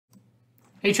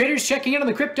Hey traders, checking in on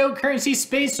the cryptocurrency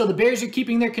space. So the bears are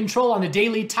keeping their control on the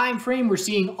daily time frame. We're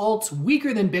seeing alts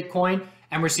weaker than Bitcoin,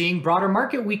 and we're seeing broader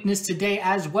market weakness today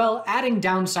as well, adding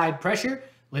downside pressure.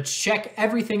 Let's check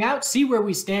everything out, see where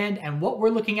we stand and what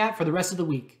we're looking at for the rest of the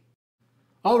week.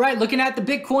 All right, looking at the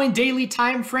Bitcoin daily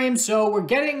time frame. So we're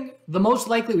getting the most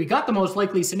likely, we got the most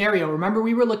likely scenario. Remember,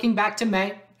 we were looking back to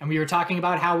May and we were talking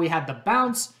about how we had the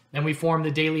bounce, then we formed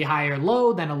the daily higher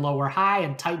low, then a lower high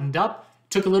and tightened up.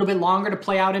 Took a little bit longer to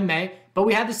play out in May, but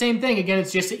we had the same thing. Again,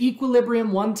 it's just an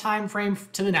equilibrium, one time frame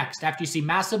to the next. After you see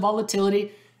massive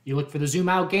volatility, you look for the zoom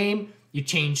out game, you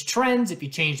change trends. If you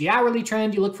change the hourly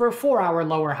trend, you look for a 4-hour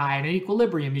lower high and an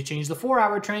equilibrium. You change the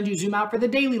 4-hour trend, you zoom out for the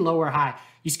daily lower high.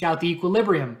 You scout the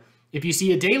equilibrium. If you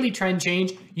see a daily trend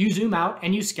change, you zoom out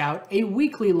and you scout a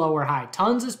weekly lower high.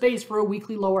 Tons of space for a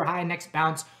weekly lower high next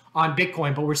bounce on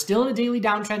Bitcoin, but we're still in a daily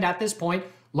downtrend at this point.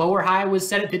 Lower high was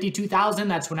set at 52,000.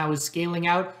 That's when I was scaling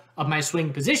out of my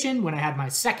swing position, when I had my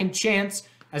second chance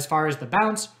as far as the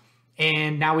bounce.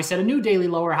 And now we set a new daily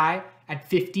lower high at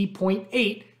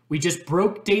 50.8. We just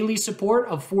broke daily support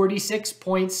of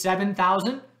 46.7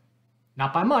 thousand.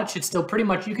 Not by much. It's still pretty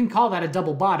much, you can call that a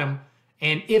double bottom.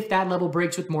 And if that level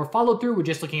breaks with more follow through, we're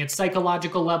just looking at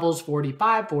psychological levels,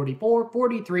 45, 44,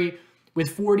 43,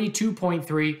 with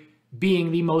 42.3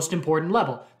 being the most important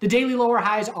level. The daily lower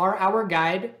highs are our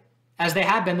guide, as they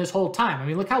have been this whole time. I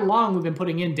mean, look how long we've been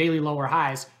putting in daily lower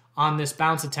highs on this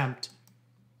bounce attempt.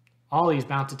 All these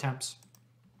bounce attempts.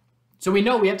 So we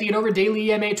know we have to get over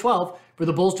daily EMA 12 for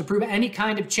the bulls to prove any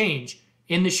kind of change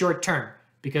in the short term,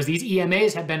 because these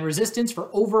EMAs have been resistance for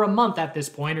over a month at this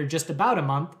point, or just about a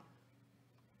month,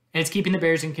 and it's keeping the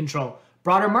bears in control.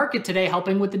 Broader market today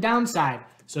helping with the downside.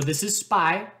 So this is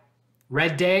SPY.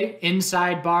 Red day,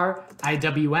 inside bar,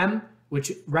 IWM,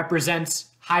 which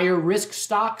represents higher risk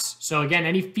stocks. So again,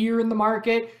 any fear in the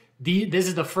market, this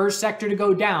is the first sector to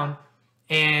go down,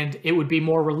 and it would be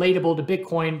more relatable to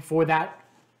Bitcoin for that,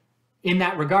 in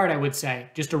that regard, I would say.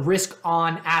 Just a risk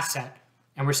on asset.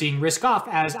 And we're seeing risk off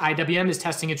as IWM is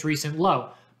testing its recent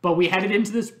low. But we headed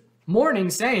into this morning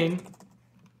saying,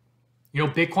 you know,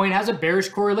 Bitcoin has a bearish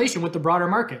correlation with the broader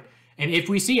market. And if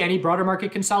we see any broader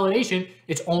market consolidation,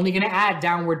 it's only going to add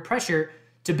downward pressure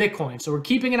to Bitcoin. So we're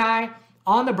keeping an eye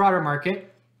on the broader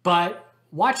market, but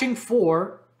watching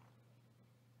for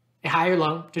a higher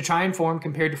low to try and form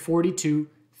compared to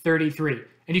 42.33.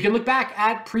 And you can look back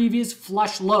at previous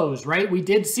flush lows, right? We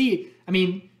did see, I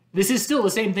mean, this is still the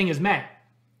same thing as May,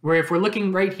 where if we're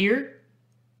looking right here,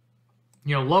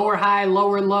 you know, lower high,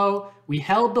 lower low, we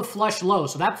held the flush low.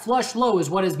 So that flush low is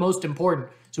what is most important.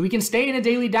 So we can stay in a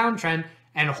daily downtrend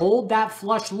and hold that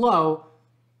flush low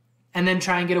and then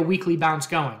try and get a weekly bounce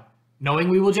going, knowing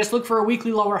we will just look for a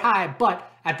weekly lower high.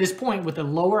 But at this point, with a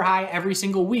lower high every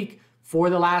single week for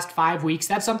the last 5 weeks,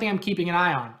 that's something I'm keeping an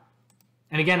eye on.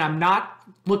 And again, I'm not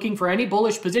looking for any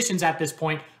bullish positions at this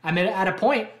point. I'm at a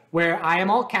point where I am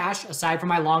all cash aside from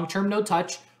my long-term no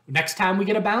touch. Next time we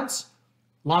get a bounce,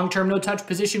 long-term no touch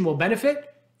position will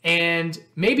benefit. And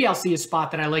maybe I'll see a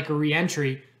spot that I like a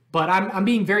re-entry. But I'm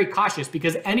being very cautious,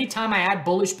 because anytime I add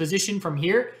bullish position from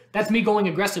here, that's me going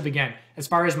aggressive again as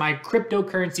far as my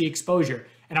cryptocurrency exposure.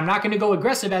 And I'm not going to go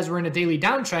aggressive as we're in a daily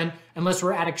downtrend unless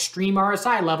we're at extreme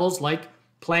RSI levels like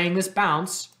playing this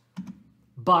bounce.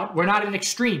 But we're not at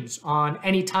extremes on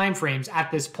any time frames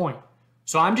at this point.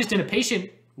 So I'm just in a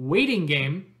patient waiting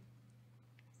game.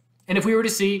 And if we were to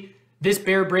see this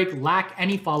bear break lack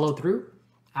any follow through,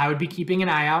 I would be keeping an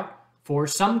eye out for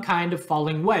some kind of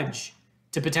falling wedge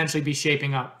to potentially be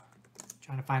shaping up.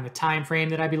 Trying to find the time frame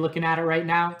that I'd be looking at it right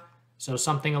now. So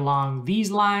something along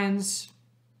these lines.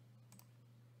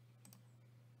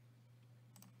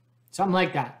 Something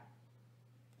like that.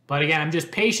 But again, I'm just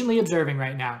patiently observing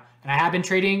right now. And I have been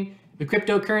trading the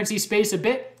cryptocurrency space a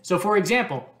bit. So for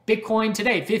example, Bitcoin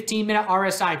today, 15-minute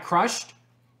RSI crushed,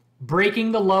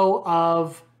 breaking the low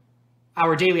of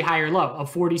our daily higher low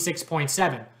of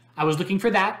 46.7. I was looking for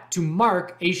that to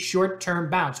mark a short-term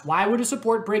bounce. Why would a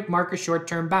support break mark a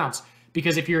short-term bounce?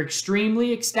 Because if you're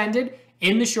extremely extended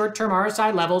in the short-term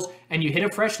RSI levels and you hit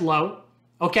a fresh low,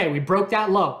 okay, we broke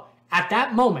that low. At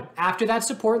that moment, after that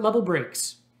support level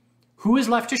breaks, who is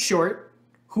left to short?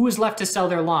 Who is left to sell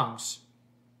their longs?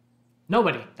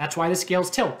 Nobody. That's why the scales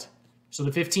tilt. So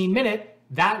the 15-minute,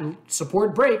 that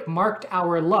support break marked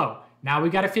our low. Now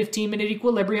we got a 15-minute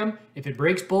equilibrium. If it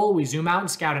breaks bull, we zoom out and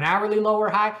scout an hourly lower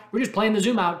high. We're just playing the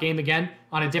zoom out game again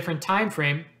on a different time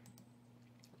frame.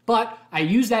 But I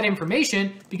use that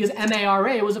information because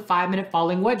MARA was a 5-minute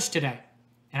falling wedge today.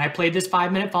 And I played this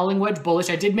 5-minute falling wedge bullish.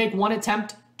 I did make one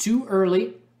attempt too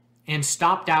early and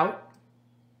stopped out.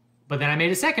 But then I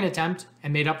made a second attempt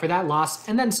and made up for that loss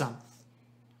and then some.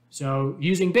 So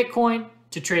using Bitcoin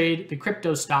to trade the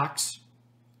crypto stocks,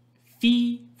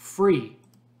 fee-free,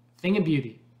 thing of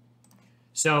beauty.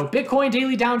 So Bitcoin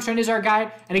daily downtrend is our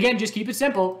guide. And again, just keep it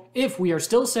simple. If we are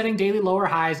still setting daily lower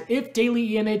highs, if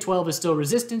daily EMA 12 is still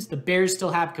resistance, the bears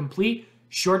still have complete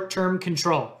short-term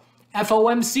control.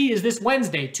 FOMC is this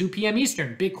Wednesday, 2 p.m.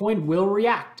 Eastern. Bitcoin will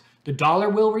react. The dollar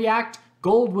will react.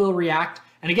 Gold will react.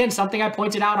 And again, something I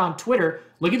pointed out on Twitter,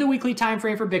 look at the weekly time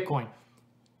frame for Bitcoin.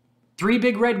 3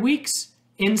 big red weeks,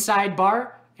 inside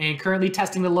bar, and currently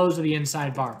testing the lows of the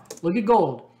inside bar. Look at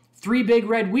gold. 3 big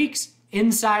red weeks,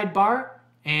 inside bar,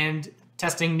 and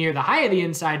testing near the high of the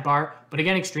inside bar, but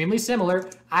again, extremely similar.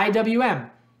 IWM,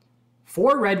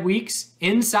 4 red weeks,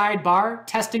 inside bar,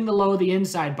 testing the low of the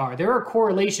inside bar. There are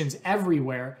correlations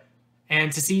everywhere.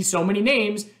 And to see so many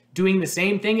names doing the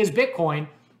same thing as Bitcoin,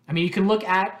 I mean, you can look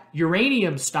at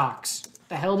uranium stocks. What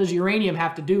the hell does uranium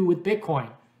have to do with Bitcoin?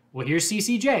 Well, here's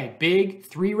CCJ, big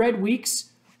 3 red weeks.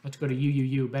 Let's go to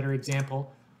UUU, better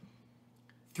example.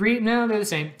 No, they're the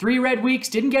same. 3 red weeks,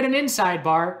 didn't get an inside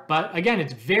bar, but again,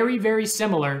 it's very, very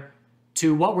similar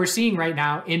to what we're seeing right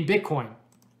now in Bitcoin.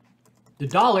 The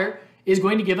dollar is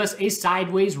going to give us a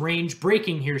sideways range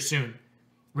breaking here soon.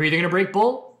 We're either going to break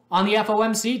bull on the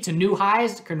FOMC to new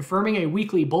highs, confirming a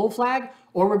weekly bull flag,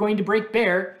 or we're going to break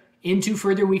bear into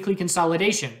further weekly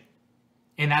consolidation.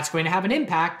 And that's going to have an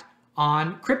impact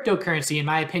on cryptocurrency, in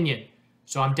my opinion.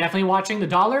 So I'm definitely watching the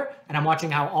dollar, and I'm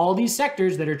watching how all these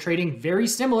sectors that are trading very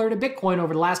similar to Bitcoin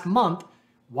over the last month,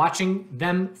 watching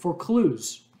them for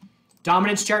clues.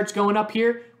 Dominance chart's going up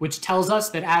here, which tells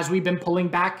us that as we've been pulling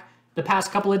back the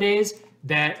past couple of days,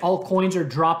 that altcoins are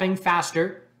dropping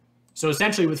faster. So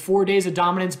essentially with 4 days of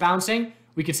dominance bouncing,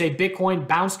 we could say Bitcoin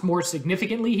bounced more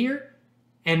significantly here,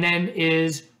 and then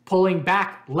is pulling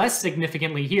back less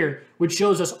significantly here, which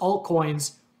shows us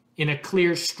altcoins in a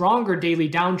clear, stronger daily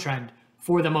downtrend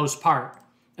for the most part.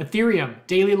 Ethereum,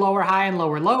 daily lower high and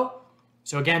lower low.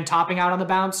 So again, topping out on the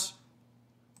bounce.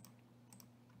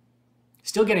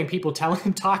 Still getting people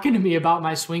talking to me about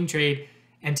my swing trade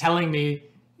and telling me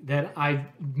that I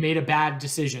made a bad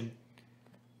decision,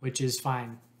 which is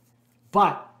fine.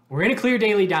 But we're in a clear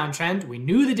daily downtrend. We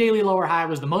knew the daily lower high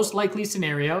was the most likely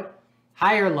scenario.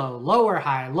 Higher low, lower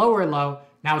high, lower low.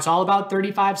 Now it's all about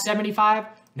 35.75.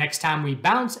 Next time we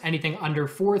bounce, anything under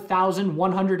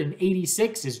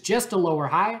 4,186 is just a lower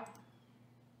high.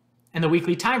 And the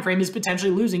weekly time frame is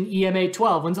potentially losing EMA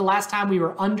 12. When's the last time we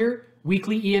were under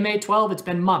weekly EMA 12? It's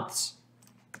been months.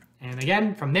 And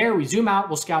again, from there, we zoom out.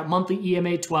 We'll scout monthly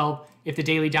EMA 12 if the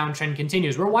daily downtrend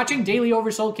continues. We're watching daily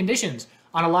oversold conditions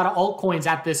on a lot of altcoins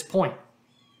at this point.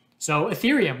 So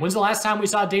Ethereum, when's the last time we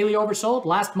saw daily oversold?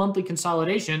 Last monthly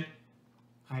consolidation,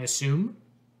 I assume.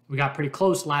 We got pretty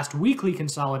close last weekly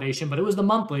consolidation, but it was the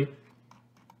monthly.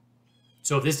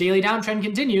 So if this daily downtrend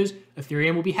continues,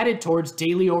 Ethereum will be headed towards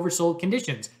daily oversold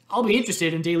conditions. I'll be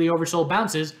interested in daily oversold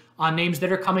bounces on names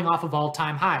that are coming off of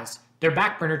all-time highs. They're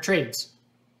backburner trades.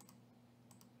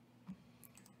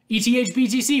 ETH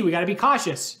BTC, we got to be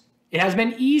cautious. It has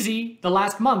been easy the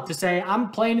last month to say,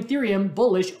 I'm playing Ethereum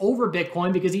bullish over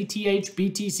Bitcoin because ETH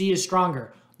BTC is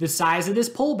stronger. The size of this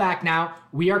pullback now,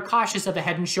 we are cautious of the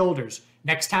head and shoulders.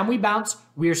 Next time we bounce,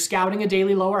 we are scouting a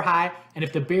daily lower high, and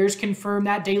if the bears confirm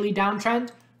that daily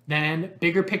downtrend, then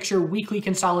bigger picture weekly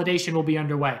consolidation will be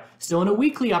underway. Still in a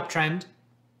weekly uptrend,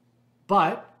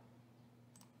 but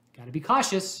got to be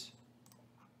cautious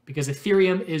because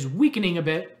Ethereum is weakening a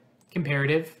bit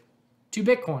comparative to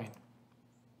Bitcoin.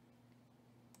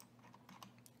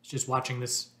 Just watching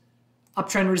this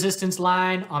uptrend resistance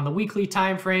line on the weekly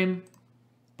time frame,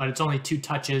 but it's only 2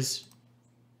 touches.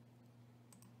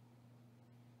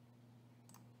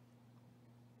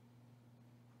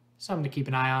 Something to keep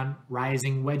an eye on.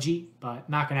 Rising wedgie, but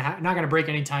not gonna break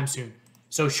anytime soon.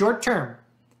 So short term,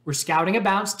 we're scouting a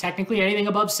bounce. Technically, anything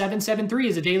above 773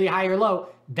 is a daily high or low.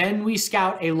 Then we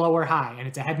scout a lower high, and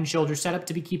it's a head and shoulder setup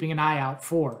to be keeping an eye out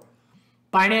for.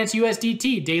 Binance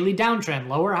USDT, daily downtrend,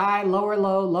 lower high, lower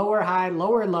low, lower high,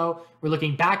 lower low. We're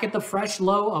looking back at the fresh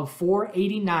low of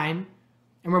 489,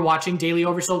 and we're watching daily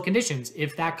oversold conditions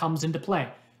if that comes into play.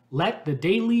 Let the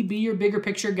daily be your bigger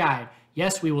picture guide.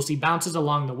 Yes, we will see bounces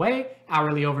along the way,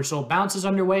 hourly oversold bounces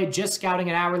underway, just scouting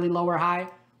an hourly lower high.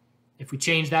 If we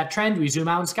change that trend, we zoom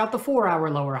out and scout the 4-hour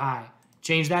lower high.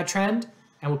 Change that trend,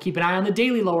 and we'll keep an eye on the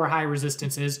daily lower high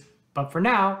resistances. But for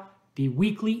now, the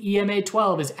weekly EMA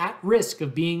 12 is at risk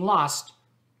of being lost,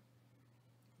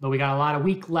 though we got a lot of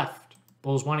week left.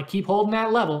 Bulls want to keep holding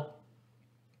that level.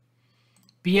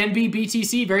 BNB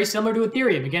BTC, very similar to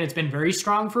Ethereum. Again, it's been very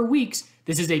strong for weeks.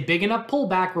 This is a big enough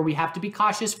pullback where we have to be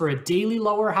cautious for a daily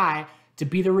lower high to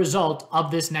be the result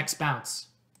of this next bounce.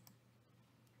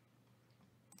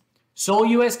 Sol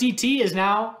USDT is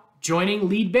now joining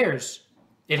lead bears.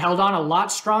 It held on a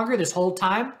lot stronger this whole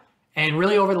time, and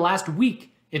really over the last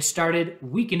week, it started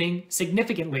weakening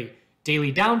significantly.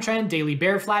 Daily downtrend, daily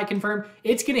bear flag confirmed.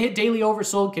 It's going to hit daily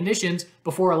oversold conditions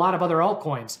before a lot of other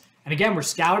altcoins. And again, we're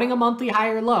scouting a monthly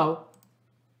higher low.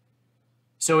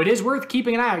 So it is worth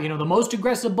keeping an eye out. You know, the most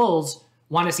aggressive bulls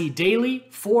want to see daily,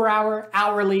 4-hour,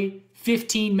 hourly,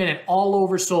 15-minute, all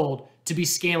oversold to be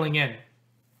scaling in.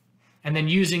 And then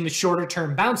using the shorter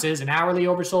term bounces, an hourly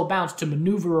oversold bounce, to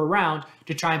maneuver around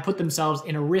to try and put themselves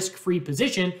in a risk-free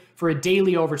position for a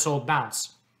daily oversold bounce.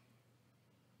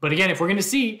 But again, if we're going to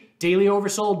see daily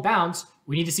oversold bounce,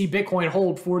 we need to see Bitcoin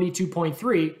hold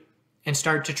 42.3 and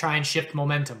start to try and shift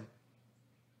momentum.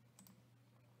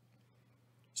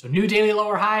 So new daily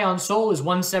lower high on Sol is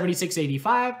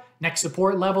 176.85. Next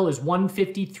support level is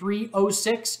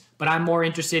 153.06. But I'm more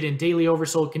interested in daily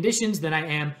oversold conditions than I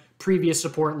am previous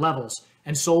support levels.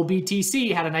 And Sol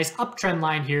BTC had a nice uptrend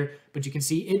line here, but you can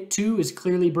see it too is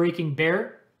clearly breaking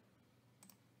bear.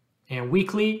 And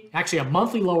weekly, actually a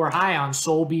monthly lower high on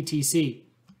Sol BTC.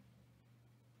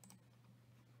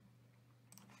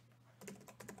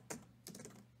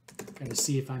 Gotta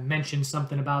see if I mentioned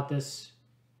something about this.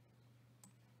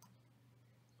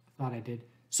 I thought I did.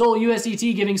 Sol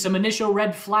USDT giving some initial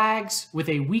red flags with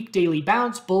a weak daily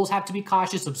bounce. Bulls have to be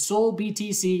cautious of Sol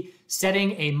BTC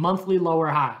setting a monthly lower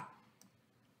high.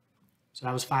 So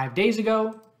that was 5 days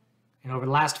ago. And over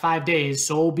the last 5 days,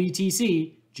 Sol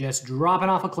BTC just dropping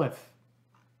off a cliff.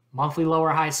 Monthly lower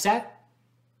high set.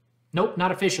 Nope,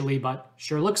 not officially, but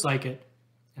sure looks like it.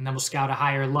 And then we'll scout a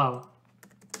higher low.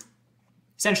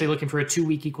 Essentially looking for a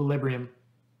 2-week equilibrium.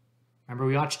 Remember,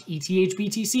 we watched ETH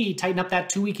BTC tighten up that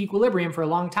 2-week equilibrium for a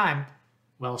long time.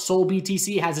 Well, Sol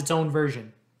BTC has its own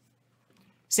version.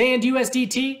 Sand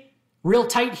USDT, real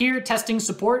tight here, testing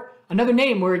support. Another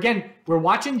name where, again, we're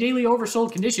watching daily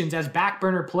oversold conditions as back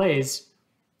burner plays.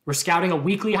 We're scouting a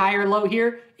weekly higher low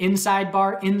here, inside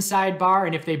bar,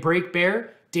 and if they break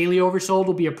bear, daily oversold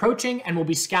will be approaching, and we'll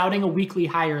be scouting a weekly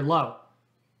higher low.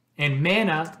 And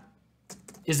Mana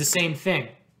is the same thing.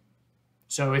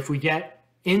 So if we get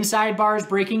inside bars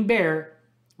breaking bear,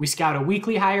 we scout a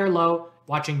weekly higher low,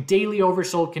 watching daily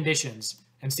oversold conditions.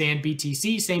 And Sand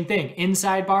BTC, same thing.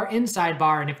 Inside bar,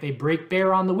 and if they break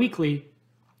bear on the weekly,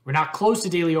 we're not close to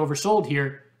daily oversold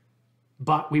here,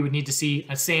 but we would need to see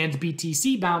a Sand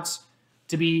BTC bounce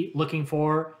to be looking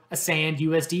for a Sand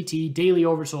USDT daily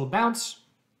oversold bounce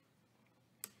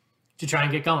to try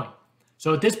and get going.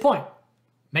 So at this point,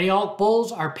 many alt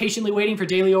bulls are patiently waiting for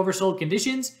daily oversold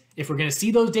conditions. If we're going to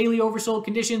see those daily oversold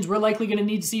conditions, we're likely going to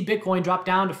need to see Bitcoin drop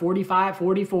down to 45,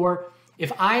 44.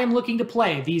 If I am looking to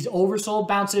play these oversold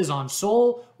bounces on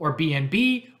Sol or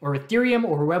BNB or Ethereum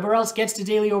or whoever else gets to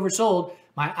daily oversold,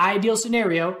 my ideal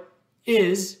scenario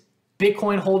is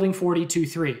Bitcoin holding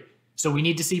 42.3. So we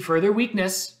need to see further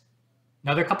weakness,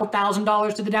 another couple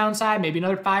 $1,000s to the downside, maybe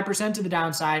another 5% to the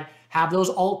downside, have those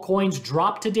altcoins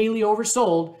drop to daily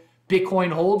oversold,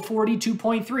 Bitcoin hold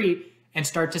 42.3, and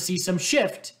start to see some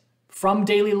shift from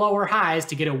daily lower highs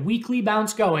to get a weekly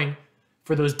bounce going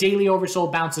for those daily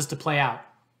oversold bounces to play out.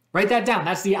 Write that down.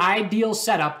 That's the ideal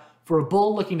setup for a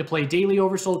bull looking to play daily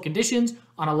oversold conditions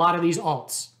on a lot of these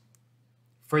alts.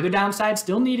 Further downside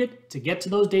still needed to get to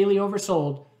those daily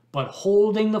oversold, but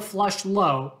holding the flush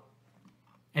low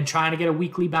and trying to get a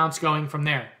weekly bounce going from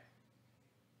there.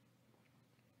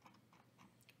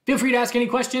 Feel free to ask any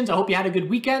questions. I hope you had a good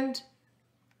weekend.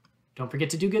 Don't forget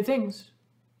to do good things.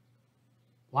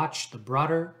 Watch the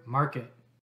broader market.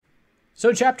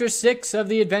 So chapter 6 of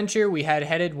the adventure, we had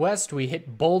headed west. We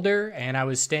hit Boulder, and I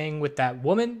was staying with that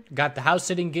woman. Got the house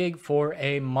sitting gig for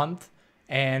a month.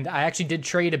 And I actually did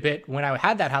trade a bit when I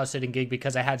had that house sitting gig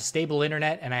because I had stable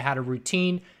internet and I had a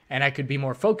routine and I could be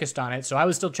more focused on it. So I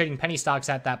was still trading penny stocks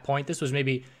at that point. This was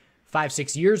maybe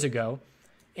 5-6 years ago.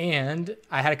 And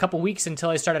I had a couple weeks until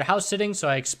I started house sitting, so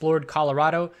I explored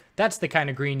Colorado. That's the kind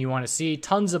of green you want to see.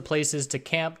 Tons of places to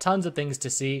camp, tons of things to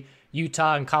see.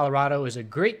 Utah and Colorado is a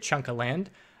great chunk of land.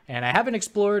 And I haven't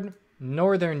explored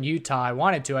northern Utah. I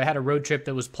wanted to. I had a road trip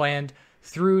that was planned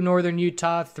through northern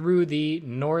Utah, through the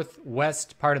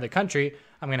northwest part of the country.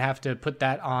 I'm going to have to put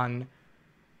that on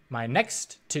my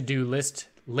next to-do list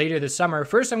later this summer.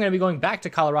 First, I'm going to be going back to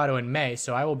Colorado in May,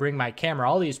 so I will bring my camera.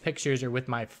 All these pictures are with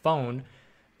my phone,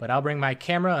 but I'll bring my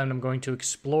camera and I'm going to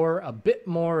explore a bit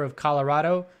more of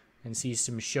Colorado and see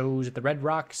some shows at the Red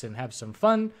Rocks and have some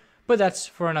fun, but that's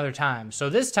for another time. So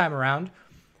this time around,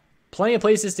 plenty of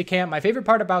places to camp. My favorite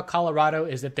part about Colorado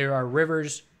is that there are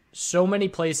rivers, so many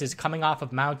places coming off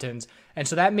of mountains. And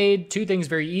so that made two things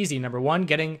very easy. Number one,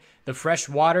 getting the fresh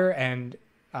water and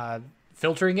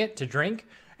filtering it to drink.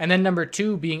 And then number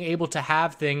two, being able to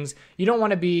have things. You don't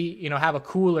want to be, have a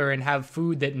cooler and have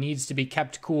food that needs to be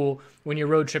kept cool when you're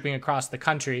road tripping across the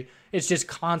country. It's just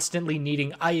constantly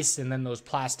needing ice and then those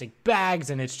plastic bags.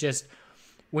 And it's just,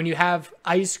 when you have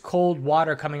ice cold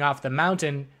water coming off the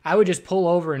mountain, I would just pull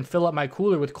over and fill up my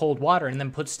cooler with cold water and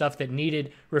then put stuff that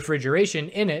needed refrigeration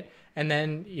in it. And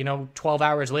then, 12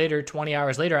 hours later, 20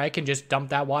 hours later, I can just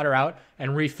dump that water out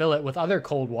and refill it with other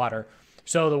cold water.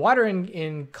 So the water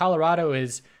in Colorado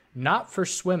is not for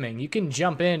swimming. You can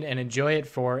jump in and enjoy it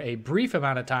for a brief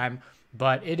amount of time,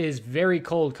 but it is very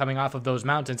cold coming off of those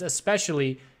mountains,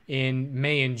 especially in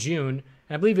May and June.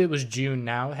 And I believe it was June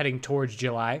now, heading towards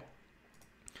July.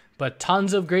 But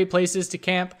tons of great places to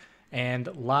camp and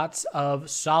lots of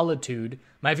solitude.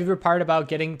 My favorite part about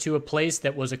getting to a place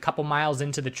that was a couple miles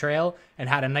into the trail and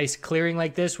had a nice clearing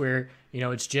like this where,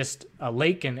 it's just a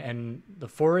lake and the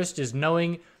forest is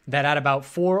knowing that at about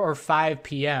 4 or 5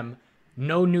 p.m.,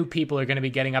 no new people are going to be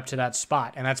getting up to that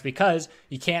spot. And that's because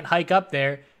you can't hike up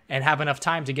there and have enough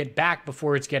time to get back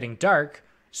before it's getting dark.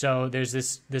 So there's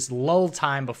this lull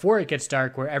time before it gets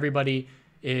dark where everybody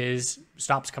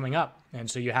stops coming up.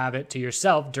 And so you have it to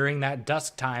yourself during that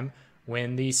dusk time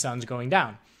when the sun's going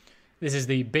down. This is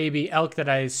the baby elk that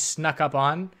I snuck up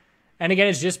on. And again,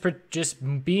 it's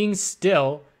just being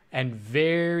still and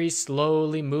very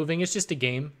slowly moving. It's just a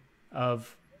game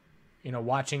of,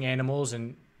 watching animals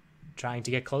and trying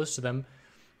to get close to them.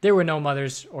 There were no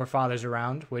mothers or fathers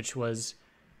around, which was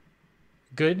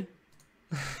good.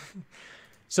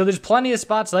 So there's plenty of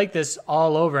spots like this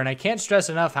all over. And I can't stress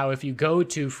enough how if you go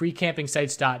to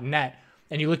freecampingsites.net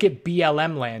and you look at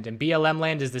BLM land, and BLM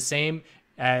land is the same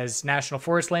as National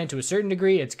Forest land to a certain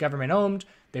degree. It's government owned.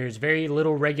 There's very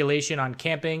little regulation on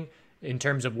camping in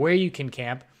terms of where you can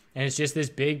camp. And it's just this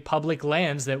big public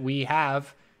lands that we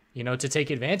have, to take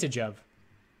advantage of.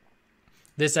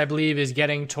 This, I believe, is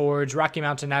getting towards Rocky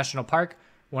Mountain National Park,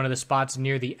 one of the spots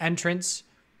near the entrance.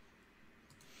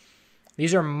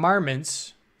 These are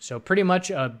marmots, so pretty much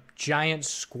a giant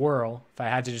squirrel, if I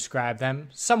had to describe them,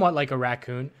 somewhat like a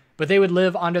raccoon. But they would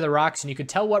live under the rocks, and you could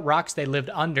tell what rocks they lived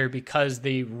under because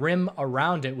the rim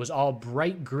around it was all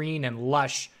bright green and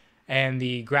lush, and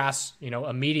the grass,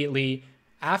 immediately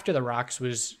after the rocks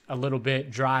was a little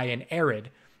bit dry and arid.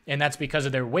 And that's because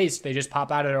of their waste. They just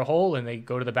pop out of their hole and they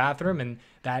go to the bathroom, and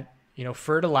that,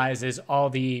 fertilizes all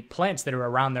the plants that are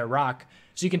around their rock.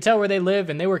 So you can tell where they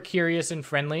live, and they were curious and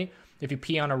friendly. If you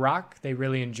pee on a rock, they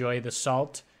really enjoy the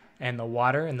salt and the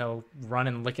water, and they'll run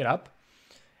and lick it up.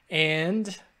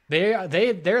 And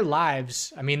their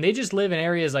lives, they just live in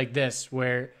areas like this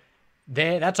where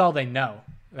that's all they know.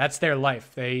 That's their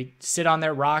life. They sit on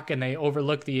their rock and they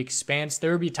overlook the expanse.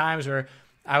 There would be times where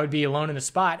I would be alone in a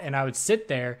spot and I would sit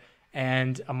there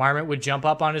and a marmot would jump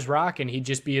up on his rock and he'd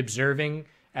just be observing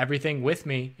everything with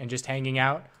me and just hanging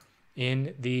out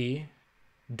in the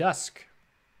dusk.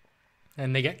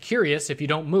 And they get curious if you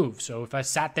don't move. So if I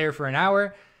sat there for an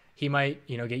hour, he might,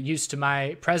 get used to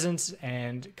my presence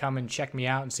and come and check me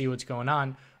out and see what's going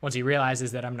on once he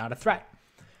realizes that I'm not a threat.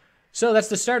 So that's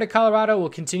the start of Colorado. We'll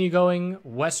continue going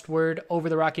westward over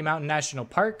the Rocky Mountain National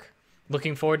Park.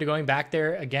 Looking forward to going back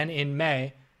there again in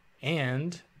May,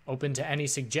 and open to any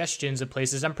suggestions of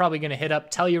places. I'm probably going to hit up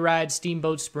Telluride,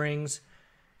 Steamboat Springs,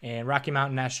 and Rocky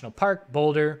Mountain National Park,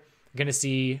 Boulder. I'm going to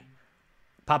see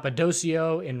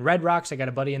Papadocio in Red Rocks. I got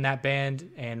a buddy in that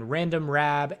band, and Random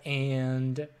Rab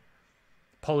and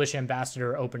Polish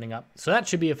Ambassador opening up. So that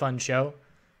should be a fun show.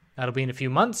 That'll be in a few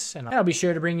months, and I'll be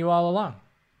sure to bring you all along.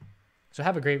 So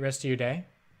have a great rest of your day,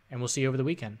 and we'll see you over the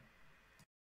weekend.